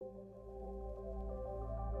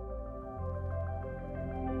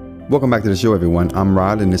Welcome back to the show, everyone. I'm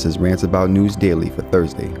Rod, and this is Rants About News Daily for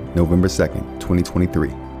Thursday, November 2nd, 2023.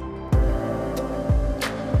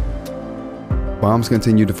 Bombs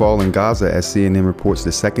continue to fall in Gaza as CNN reports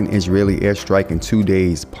the second Israeli airstrike in 2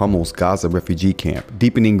 days pummels Gaza refugee camp,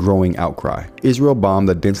 deepening growing outcry. Israel bombed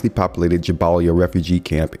the densely populated Jabalia refugee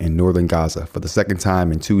camp in northern Gaza for the second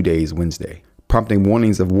time in 2 days Wednesday, prompting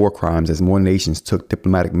warnings of war crimes as more nations took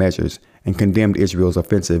diplomatic measures and condemned Israel's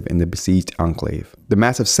offensive in the besieged enclave. The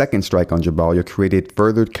massive second strike on Jabalia created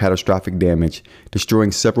further catastrophic damage,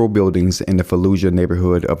 destroying several buildings in the Fallujah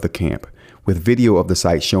neighborhood of the camp, with video of the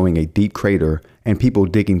site showing a deep crater and people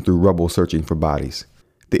digging through rubble searching for bodies.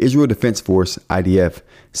 The Israel Defense Force, IDF,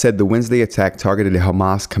 said the Wednesday attack targeted a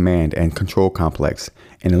Hamas command and control complex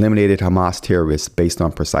and eliminated Hamas terrorists based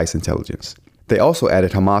on precise intelligence. They also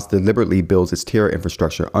added Hamas deliberately builds its terror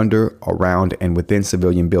infrastructure under, around, and within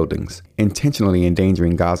civilian buildings, intentionally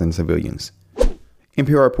endangering Gazan civilians.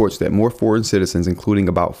 NPR reports that more foreign citizens, including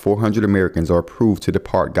about 400 Americans, are approved to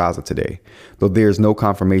depart Gaza today, though there is no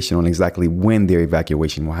confirmation on exactly when their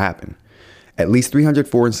evacuation will happen. At least 300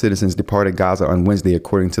 foreign citizens departed Gaza on Wednesday,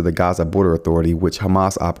 according to the Gaza Border Authority, which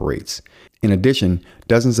Hamas operates. In addition,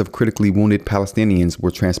 dozens of critically wounded Palestinians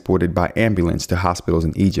were transported by ambulance to hospitals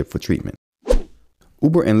in Egypt for treatment.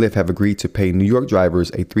 Uber and Lyft have agreed to pay New York drivers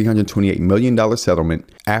a $328 million settlement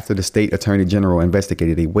after the state attorney general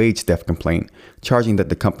investigated a wage theft complaint, charging that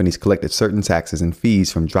the companies collected certain taxes and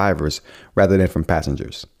fees from drivers rather than from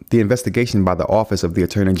passengers. The investigation by the Office of the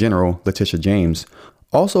Attorney General, Letitia James,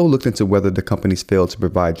 also looked into whether the companies failed to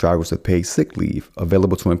provide drivers with paid sick leave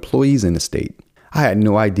available to employees in the state. I had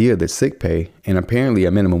no idea that sick pay and apparently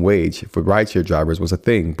a minimum wage for rideshare drivers was a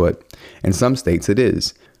thing, but in some states it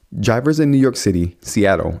is. Drivers in New York City,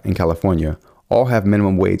 Seattle, and California all have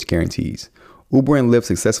minimum wage guarantees. Uber and Lyft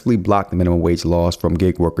successfully blocked the minimum wage laws from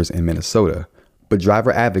gig workers in Minnesota, but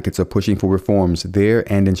driver advocates are pushing for reforms there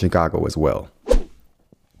and in Chicago as well.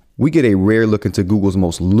 We get a rare look into Google's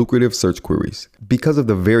most lucrative search queries. Because of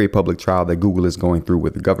the very public trial that Google is going through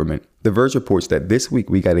with the government, The Verge reports that this week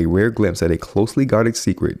we got a rare glimpse at a closely guarded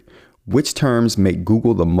secret: which terms make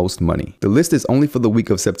Google the most money. The list is only for the week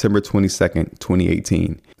of September 22nd,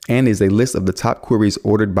 2018, and is a list of the top queries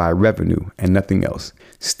ordered by revenue and nothing else.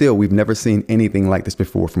 Still, we've never seen anything like this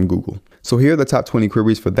before from Google. So here are the top 20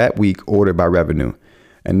 queries for that week ordered by revenue.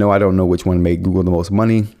 And no, I don't know which one made Google the most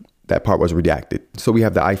money. That part was redacted. So we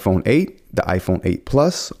have the iPhone 8, the iPhone 8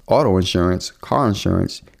 Plus, auto insurance, car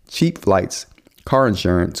insurance, cheap flights, car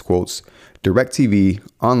insurance quotes, DirecTV,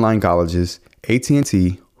 online colleges,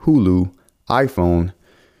 AT&T, Hulu, iPhone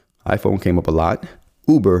came up a lot,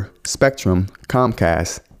 Uber, Spectrum,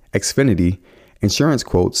 Comcast, Xfinity, insurance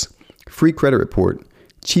quotes, free credit report,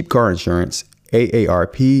 cheap car insurance,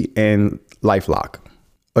 AARP, and LifeLock.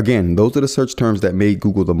 Again, those are the search terms that made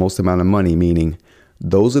Google the most amount of money, meaning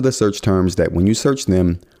those are the search terms that when you search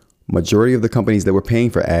them, majority of the companies that were paying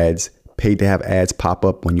for ads paid to have ads pop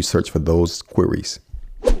up when you search for those queries.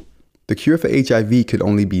 The cure for HIV could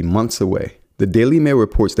only be months away. The Daily Mail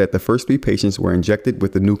reports that the first 3 patients were injected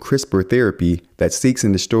with the new CRISPR therapy that seeks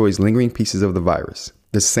and destroys lingering pieces of the virus,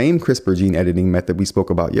 the same CRISPR gene editing method we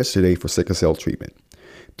spoke about yesterday for sickle cell treatment.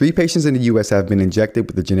 3 patients in the U.S. have been injected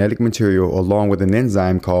with the genetic material along with an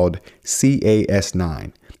enzyme called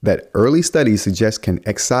Cas9 that early studies suggest can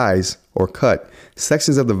excise or cut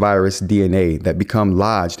sections of the virus DNA that become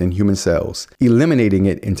lodged in human cells, eliminating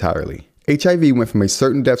it entirely. HIV went from a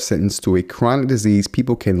certain death sentence to a chronic disease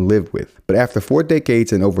people can live with. But after 4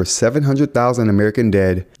 decades and over 700,000 American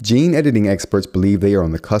dead, gene editing experts believe they are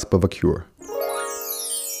on the cusp of a cure.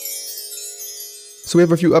 So we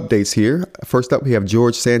have a few updates here. First up, we have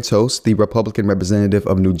George Santos, the Republican representative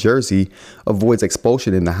of New Jersey, avoids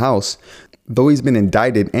expulsion in the House. Though he's been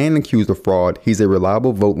indicted and accused of fraud, he's a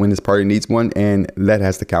reliable vote when his party needs one, and that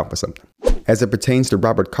has to count for something. As it pertains to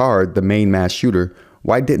Robert Card, the Maine mass shooter,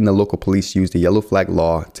 why didn't the local police use the yellow flag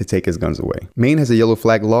law to take his guns away? Maine has a yellow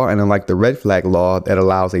flag law, and unlike the red flag law that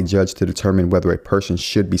allows a judge to determine whether a person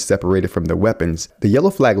should be separated from their weapons, the yellow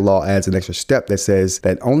flag law adds an extra step that says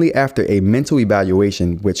that only after a mental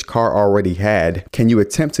evaluation, which Carr already had, can you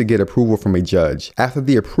attempt to get approval from a judge. After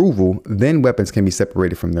the approval, then weapons can be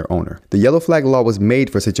separated from their owner. The yellow flag law was made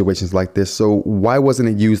for situations like this, so why wasn't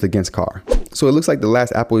it used against Carr? So it looks like the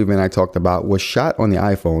last Apple event I talked about was shot on the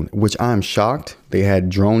iPhone, which I'm shocked. They had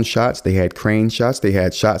drone shots, they had crane shots, they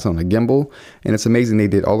had shots on a gimbal, and it's amazing they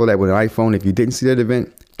did all of that with an iPhone. If you didn't see that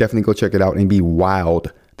event, definitely go check it out and be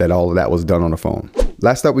wowed that all of that was done on a phone.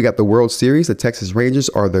 Last up, we got the World Series. The Texas Rangers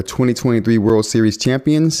are the 2023 World Series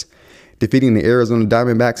champions. Defeating the Arizona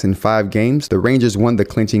Diamondbacks in 5 games, the Rangers won the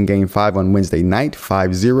clinching Game 5 on Wednesday night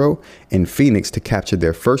 5-0 in Phoenix to capture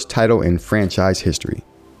their first title in franchise history.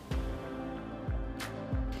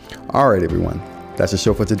 Alright everyone, that's the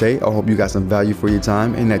show for today. I hope you got some value for your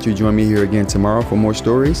time and that you join me here again tomorrow for more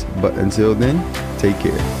stories. But until then, take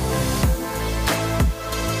care.